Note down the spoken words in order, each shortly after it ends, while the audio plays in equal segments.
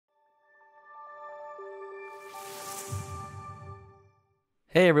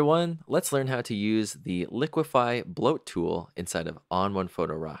Hey everyone, let's learn how to use the Liquify Bloat tool inside of On1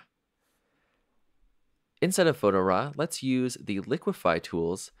 Photo Raw. Inside of Photo Raw, let's use the Liquify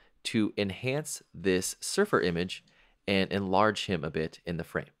tools to enhance this surfer image and enlarge him a bit in the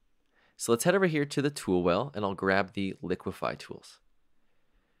frame. So let's head over here to the tool well and I'll grab the Liquify tools.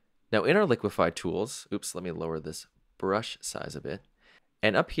 Now in our Liquify tools, let me lower this brush size a bit.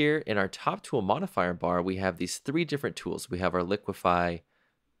 And up here in our top tool modifier bar, we have these three different tools. We have our Liquify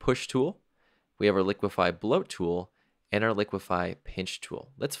push tool, we have our Liquify bloat tool, and our Liquify pinch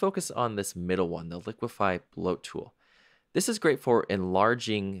tool. Let's focus on this middle one, the Liquify bloat tool. This is great for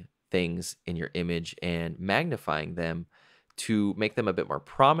enlarging things in your image and magnifying them to make them a bit more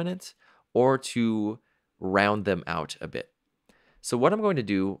prominent or to round them out a bit. So what I'm going to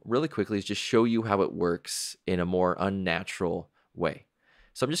do really quickly is just show you how it works in a more unnatural way.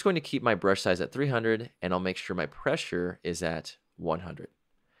 So I'm just going to keep my brush size at 300 and I'll make sure my pressure is at 100.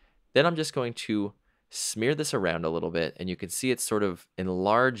 Then I'm just going to smear this around a little bit, and you can see it's sort of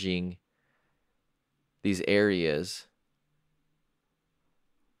enlarging these areas,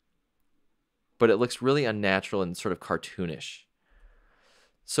 but it looks really unnatural and sort of cartoonish.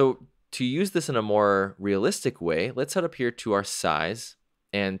 So to use this in a more realistic way, let's head up here to our size,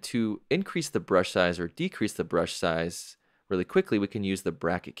 and to increase the brush size or decrease the brush size really quickly, we can use the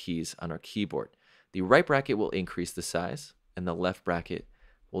bracket keys on our keyboard. The right bracket will increase the size, and the left bracket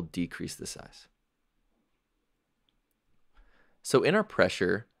will decrease the size. So in our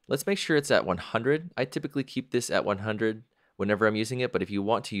pressure, let's make sure it's at 100. I typically keep this at 100 whenever I'm using it, but if you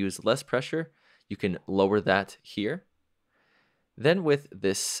want to use less pressure, you can lower that here. Then with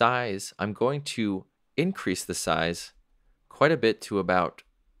this size, I'm going to increase the size quite a bit to about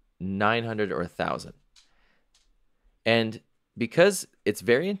 900 or 1000. And because it's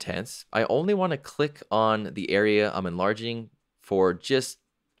very intense, I only want to click on the area I'm enlarging for just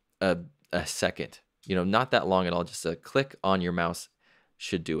a second, not that long at all. Just a click on your mouse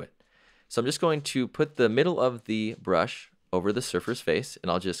should do it. So I'm just going to put the middle of the brush over the surfer's face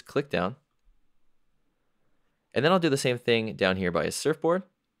and I'll just click down. And then I'll do the same thing down here by his surfboard.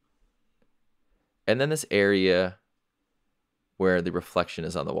 And then this area where the reflection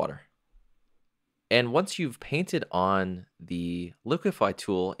is on the water. And once you've painted on the Liquify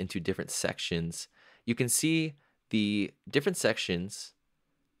tool into different sections, you can see the different sections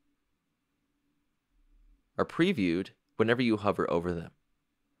are previewed whenever you hover over them.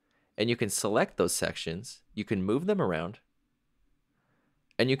 And you can select those sections, you can move them around,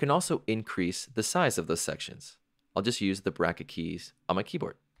 and you can also increase the size of those sections. I'll just use the bracket keys on my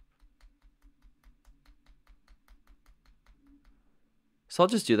keyboard. So I'll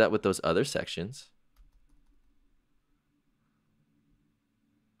just do that with those other sections.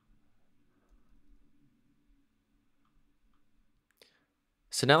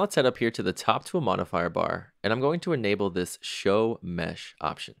 So now let's head up here to the top tool modifier bar, and I'm going to enable this show mesh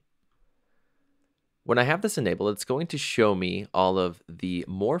option. When I have this enabled, it's going to show me all of the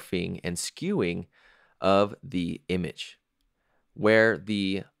morphing and skewing of the image. Where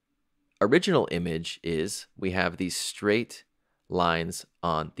the original image is, we have these straight lines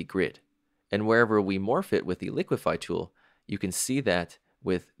on the grid. And wherever we morph it with the Liquify tool, you can see that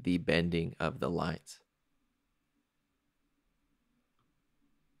with the bending of the lines.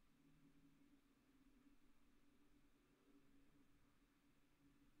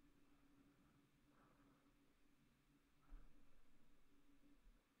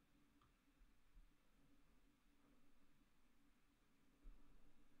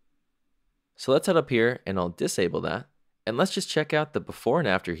 So let's head up here and I'll disable that. And let's just check out the before and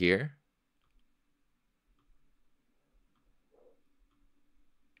after here.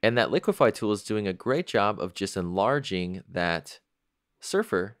 And that Liquify tool is doing a great job of just enlarging that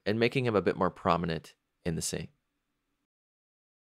surfer and making him a bit more prominent in the scene.